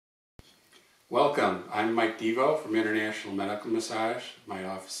Welcome, I'm Mike Devo from International Medical Massage. My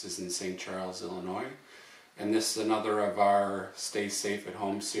office is in St. Charles, Illinois. And this is another of our Stay Safe at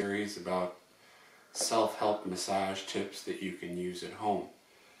Home series about self-help massage tips that you can use at home.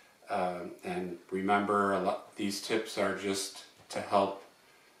 And remember, these tips are just to help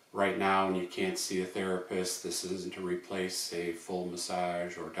right now when you can't see a therapist. This isn't to replace a full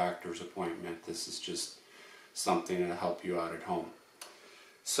massage or doctor's appointment. This is just something to help you out at home.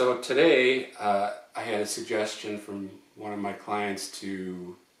 So today I had a suggestion from one of my clients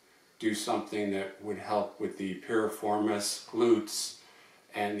to do something that would help with the piriformis, glutes,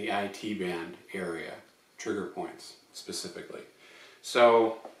 and the IT band area, trigger points specifically.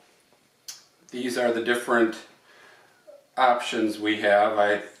 So these are the different options we have.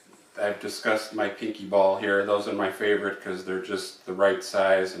 I've discussed my pinky ball here. Those are my favorite because they're just the right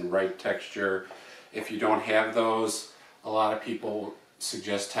size and right texture. If you don't have those, a lot of people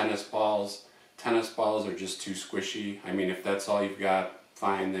suggest tennis balls. Tennis balls are just too squishy. I mean, if that's all you've got,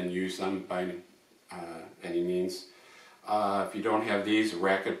 fine, then use them by any means. If you don't have these, a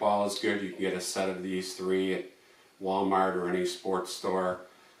racket ball is good. You can get a set of these 3 at Walmart or any sports store.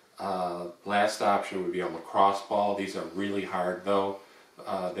 Last option would be a lacrosse ball. These are really hard though.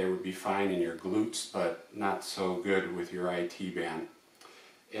 They would be fine in your glutes, but not so good with your IT band.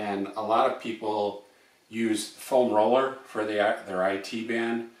 And a lot of people use foam roller for their IT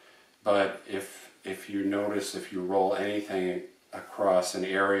band, but if you notice, if you roll anything across an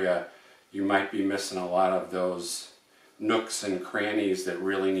area, you might be missing a lot of those nooks and crannies that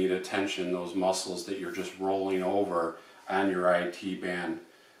really need attention, those muscles that you're just rolling over on your IT band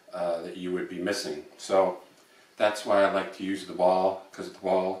that you would be missing. So that's why I like to use the ball, because the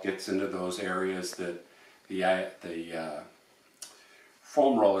ball gets into those areas that the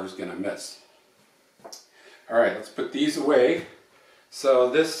foam roller is going to miss. Alright, let's put these away. So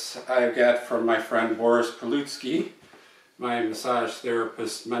this I got from my friend Boris Palutsky, my massage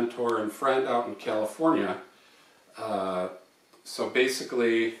therapist, mentor, and friend out in California. So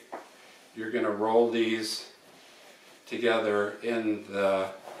basically, you're going to roll these together in the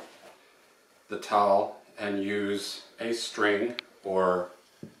towel and use a string or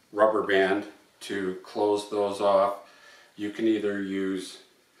rubber band to close those off. You can either use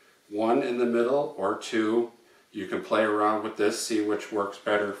 1 in the middle or 2. You can play around with this, see which works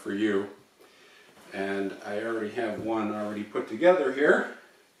better for you. And I already have one already put together here.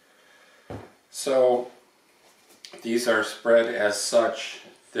 So these are spread as such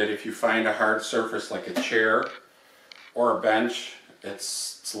that if you find a hard surface like a chair or a bench,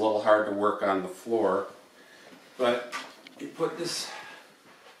 it's a little hard to work on the floor. But you put this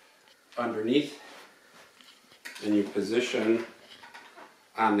underneath and you position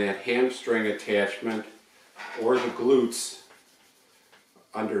on that hamstring attachment or the glutes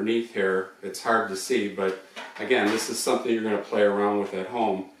underneath here. It's hard to see, but again, this is something you're going to play around with at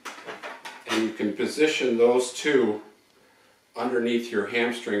home. And you can position those two underneath your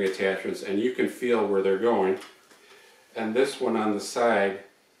hamstring attachments and you can feel where they're going. And this one on the side,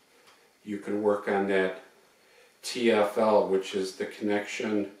 you can work on that TFL, which is the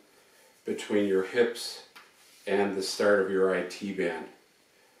connection between your hips and the start of your IT band.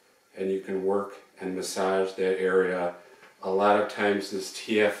 And you can work and massage that area. A lot of times this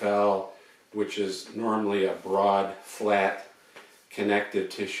TFL, which is normally a broad, flat, connective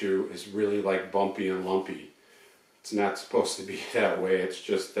tissue, is really like bumpy and lumpy. It's not supposed to be that way. It's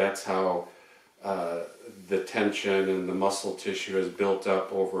just that's how the tension and the muscle tissue is built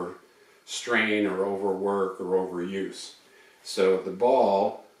up over strain or overwork or overuse. So the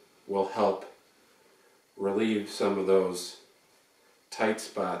ball will help relieve some of those tight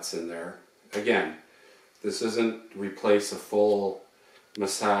spots in there. Again, this isn't replace a full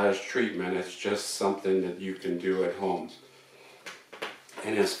massage treatment, it's just something that you can do at home.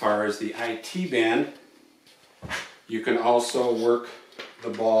 And as far as the IT band, you can also work the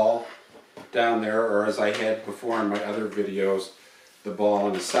ball down there, or as I had before in my other videos, the ball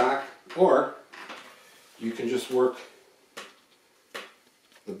in a sock, or you can just work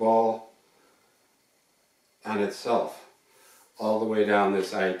the ball on itself all the way down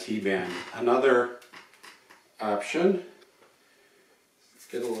this IT band. Another option, let's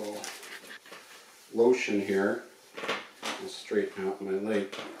get a little lotion here. I'll straighten out my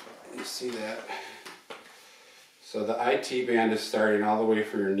leg. You see that? So the IT band is starting all the way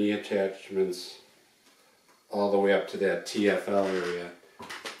from your knee attachments all the way up to that TFL area.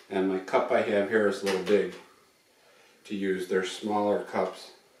 And my cup I have here is a little big to use. They're smaller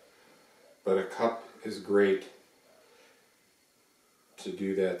cups, but a cup is great to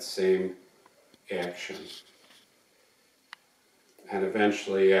do that same action. And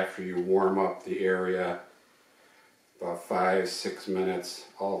eventually, after you warm up the area, about 5-6 minutes,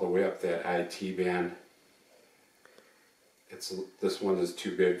 all the way up that IT band. This one is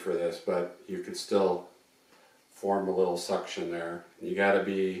too big for this, but you can still form a little suction there. You gotta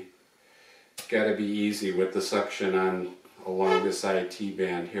be easy with the suction along this IT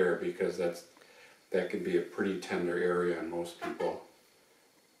band here, because that can be a pretty tender area on most people.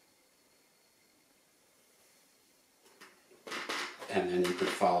 And then you could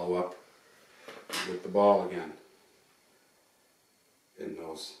follow up with the ball again in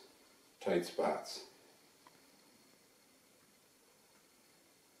those tight spots.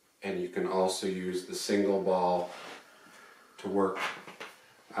 And you can also use the single ball to work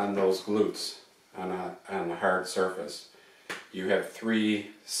on those glutes on a hard surface. You have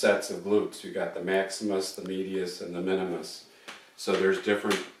 3 sets of glutes. You got the maximus, the medius, and the minimus. So there's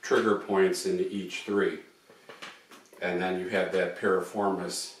different trigger points into each 3. And then you have that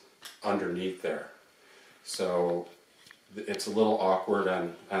piriformis underneath there. So it's a little awkward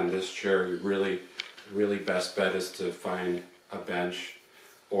on this chair. You really best bet is to find a bench,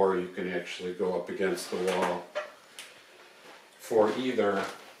 or you can actually go up against the wall for either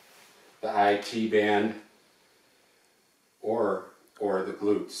the IT band or the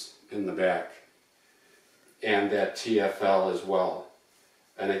glutes in the back, and that TFL as well.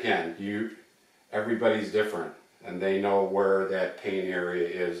 And again, everybody's different, and they know where that pain area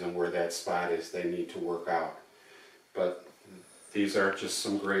is and where that spot is they need to work out. But these are just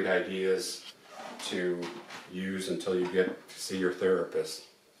some great ideas to use until you get to see your therapist.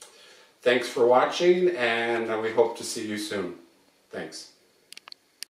 Thanks for watching, and we hope to see you soon. Thanks.